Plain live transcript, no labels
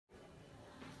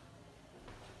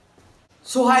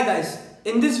So hi guys,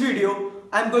 in this video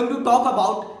I am going to talk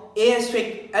about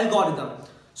heuristic algorithm.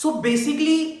 So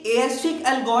basically heuristic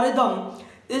algorithm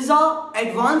is a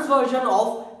advanced version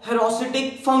of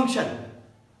heuristic function.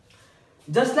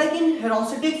 Just like in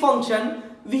heuristic function,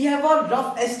 we have a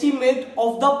rough estimate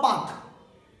of the path.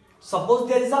 Suppose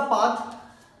there is a path.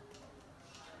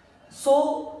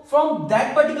 So from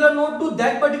that particular node to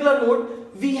that particular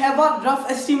node, we have a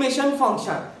rough estimation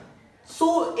function.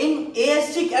 So in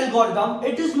heuristic algorithm,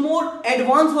 it is more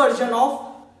advanced version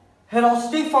of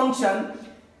heuristic function.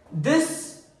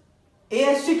 This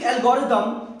heuristic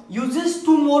algorithm uses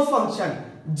two more functions,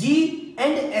 g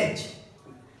and h.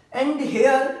 And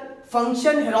here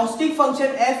function heuristic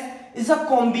function f is a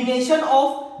combination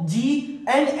of g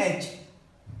and h.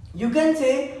 You can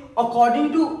say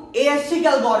according to heuristic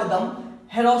algorithm,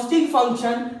 heuristic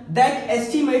function that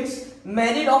estimates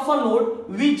merit of a node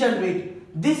we generate.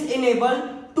 This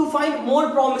enable to find more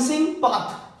promising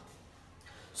path.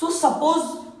 So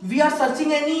suppose we are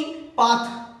searching any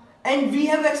path and we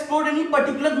have explored any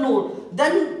particular node.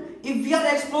 Then if we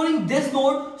are exploring this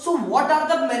node, so what are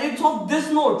the merits of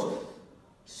this node?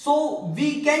 So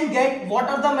we can get what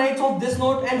are the merits of this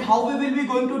node and how we will be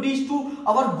going to reach to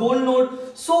our goal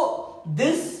node. So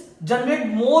this generate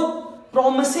more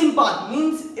promising path,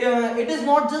 means it is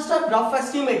not just a rough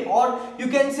estimate, or you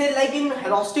can say like in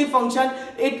heuristic function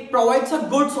it provides a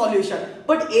good solution,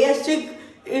 but heuristic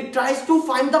it tries to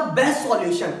find the best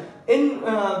solution. In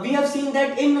we have seen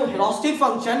that in heuristic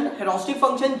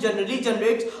function generally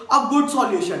generates a good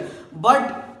solution,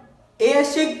 but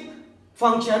heuristic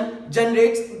function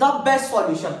generates the best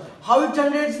solution. How it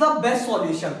generates the best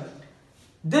solution?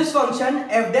 This function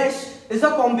f dash is a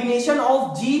combination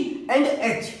of g and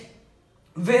h,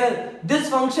 where this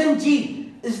function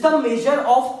g is the measure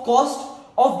of cost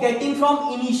of getting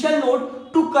from initial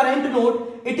node to current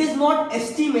node. It is not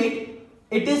estimate,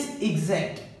 it is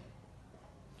exact.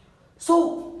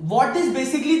 So what is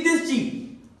basically this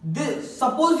g?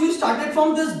 Suppose you started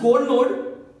from this goal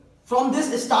node, from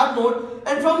this start node,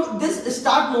 and from this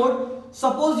start node,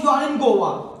 suppose you are in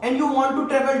Goa and you want to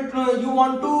travel,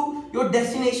 your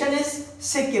destination is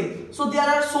Sikkim. So there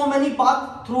are so many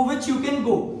paths through which you can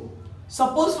go.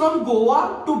 Suppose from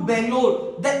Goa to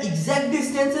Bangalore, the exact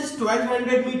distance is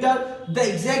 1200 meter.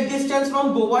 The exact distance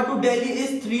from Goa to Delhi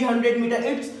is 300 meter.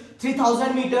 It's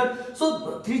 3000 meter.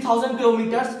 So 3000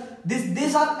 kilometers.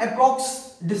 These are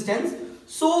approx distance.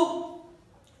 So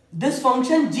this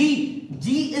function g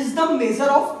is the measure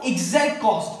of exact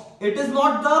cost. It is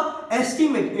not the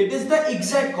estimate. It is the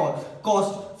exact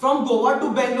cost from Goa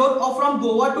to Bangalore or from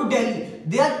Goa to Delhi.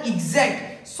 They are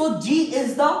exact. So g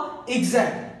is the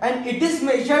exact. And it is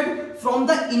measured from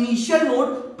the initial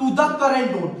node to the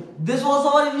current node. This was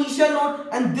our initial node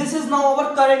and this is now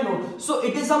our current node. So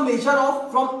it is a measure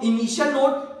of from initial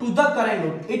node to the current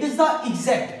node. It is the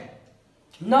exact.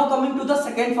 Now coming to the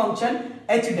second function,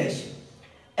 h dash.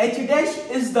 H dash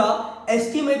is the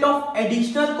estimate of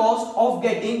additional cost of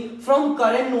getting from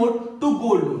current node to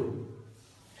goal node.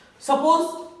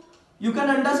 Suppose you can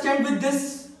understand with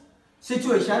this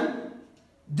situation.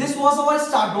 This was our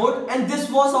start node and this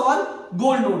was our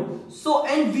goal node. So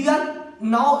and we are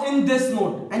now in this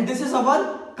node and this is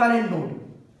our current node.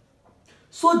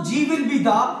 So g will be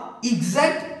the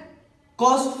exact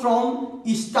cost from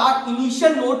start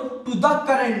initial node to the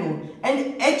current node,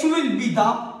 and h will be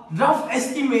the rough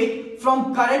estimate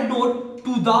from current node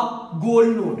to the goal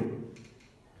node.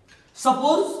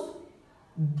 Suppose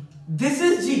this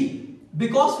is g,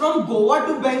 because from Goa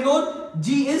to Bangalore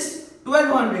g is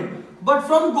 1200. But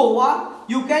from Goa,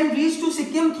 you can reach to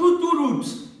Sikkim through two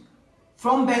routes.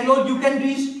 From Bangalore, you can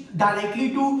reach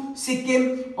directly to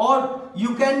Sikkim, or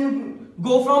you can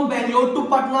go from Bangalore to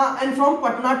Patna and from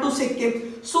Patna to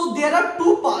Sikkim. So there are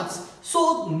two paths.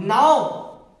 So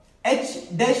now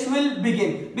h dash will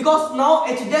begin, because now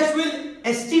h dash will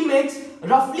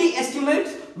roughly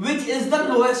estimates which is the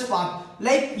lowest path.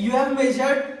 Like you have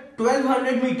measured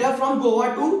 1200 meter from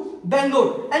Goa to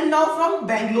Bangalore, and now from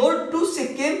Bangalore to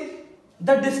Sikkim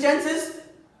the distance is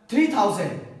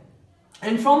 3000,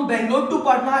 and from Bangalore to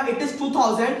Patna it is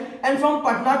 2000, and from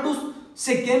Patna to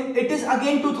Sikkim it is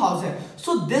again 2000.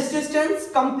 So this distance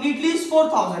completely is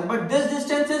 4000, but this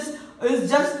distance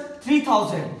is just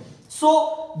 3000.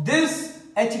 So this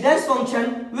h dash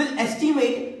function will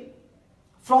estimate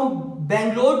from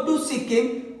Bangalore to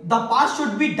Sikkim the path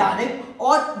should be direct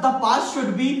or the path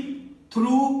should be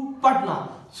through Patna.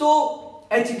 So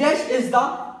h dash is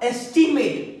the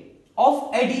estimate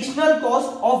of additional cost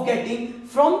of getting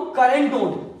from current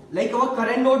node, like our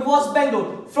current node was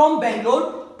Bangalore, from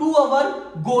Bangalore to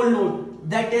our goal node,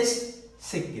 that is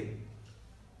Sikkim.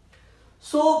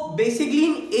 So basically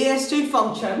in heuristic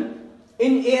function,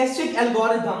 in heuristic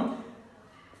algorithm,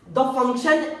 the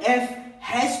function f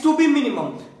has to be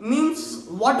minimum. Means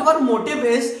what our motive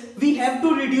is, we have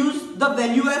to reduce the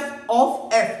value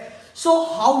of f. So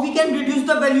how we can reduce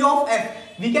the value of f?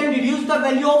 We can reduce the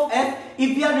value of f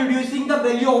if we are reducing the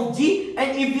value of g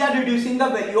and if we are reducing the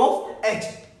value of h.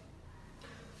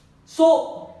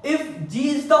 So if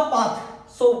g is the path,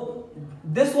 so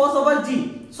this was our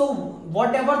g. So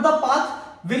whatever the path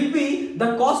will be,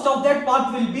 the cost of that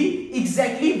path will be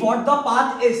exactly what the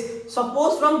path is.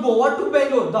 Suppose from Goa to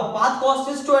Bangalore, the path cost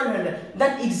is 1200.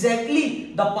 Then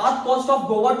exactly the path cost of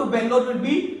Goa to Bangalore will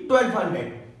be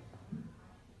 1200.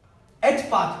 H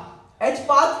path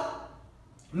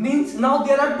means now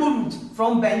there are two routes,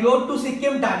 from Bangalore to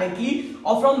Sikkim directly,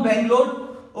 or from Bangalore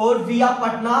or via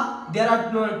Patna. There are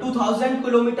 2000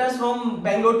 kilometers from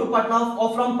Bangalore to Patna,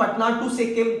 or from Patna to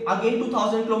Sikkim again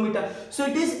 2000 kilometers. So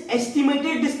it is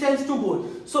estimated distance to go.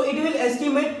 So it will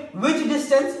estimate which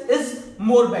distance is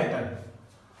more better.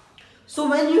 So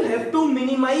when you have to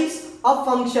minimize a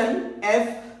function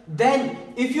f, then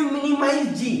if you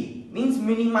minimize g, means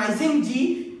minimizing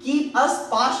g keep us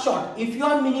path short. If you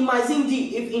are minimizing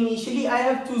g, if initially I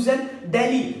have chosen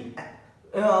Delhi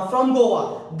from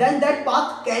Goa, then that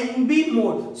path can be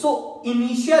more. So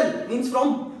initial means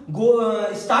from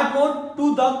start node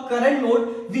to the current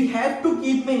node, we have to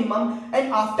keep minimum,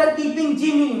 and after keeping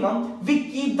g minimum, we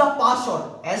keep the path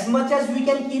short. As much as we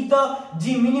can keep the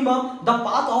g minimum, the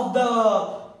path of the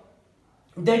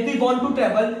that we want to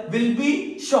travel will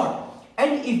be short.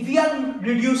 And if we are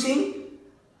reducing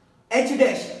h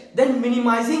dash, then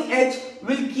minimizing h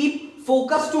will keep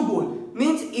focus to goal.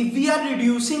 Means if we are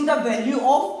reducing the value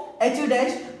of h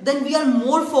dash, then we are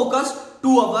more focused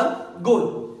to our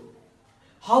goal.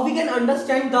 How we can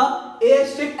understand the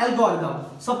heuristic algorithm?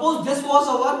 Suppose this was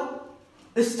our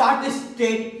start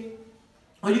state,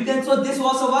 or you can say this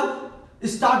was our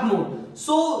start node.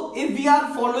 So if we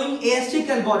are following heuristic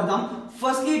algorithm,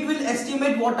 firstly it will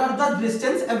estimate what are the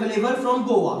distance available from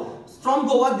Goa. From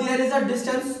Goa there is a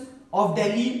distance of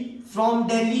Delhi, from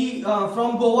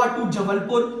Goa to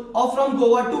Jabalpur, or from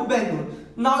Goa to Bangalore.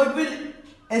 Now it will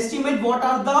estimate what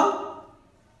are the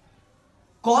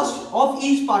cost of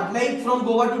each part. Like from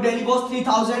Goa to Delhi was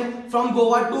 3000, from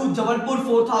Goa to Jabalpur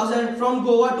 4000, from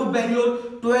Goa to Bangalore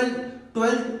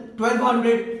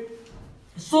 1200.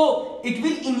 So it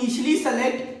will initially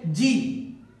select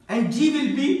G, and G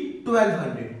will be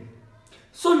 1200.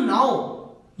 So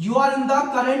now you are in the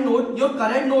current node. Your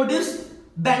current node is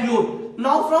Bangalore.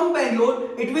 Now from Bangalore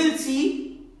it will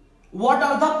see what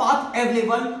are the paths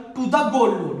available to the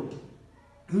goal node.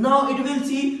 Now it will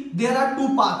see there are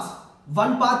two paths.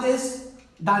 One path is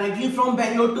directly from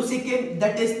Bangalore to Sikkim,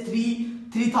 that is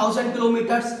 3000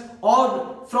 kilometers,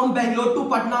 or from Bangalore to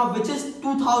Patna, which is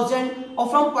 2000, or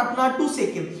from Patna to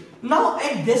Sikkim. Now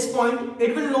at this point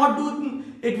it will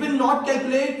not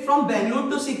calculate from Bangalore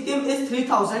to Sikkim is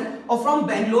 3000, or from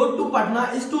Bangalore to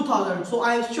Patna is 2000. So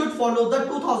I should follow the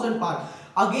 2000 path.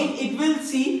 Again it will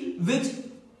see which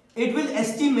it will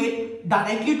estimate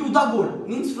directly to the goal,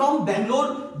 means from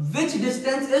Bangalore which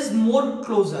distance is more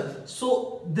closer.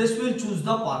 So this will choose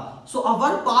the path. So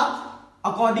our path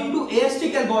according to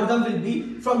heuristic algorithm will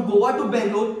be from Goa to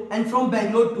Bangalore and from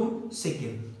Bangalore to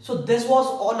Sikkim. So this was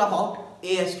all about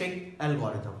heuristic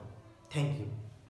algorithm. Thank you.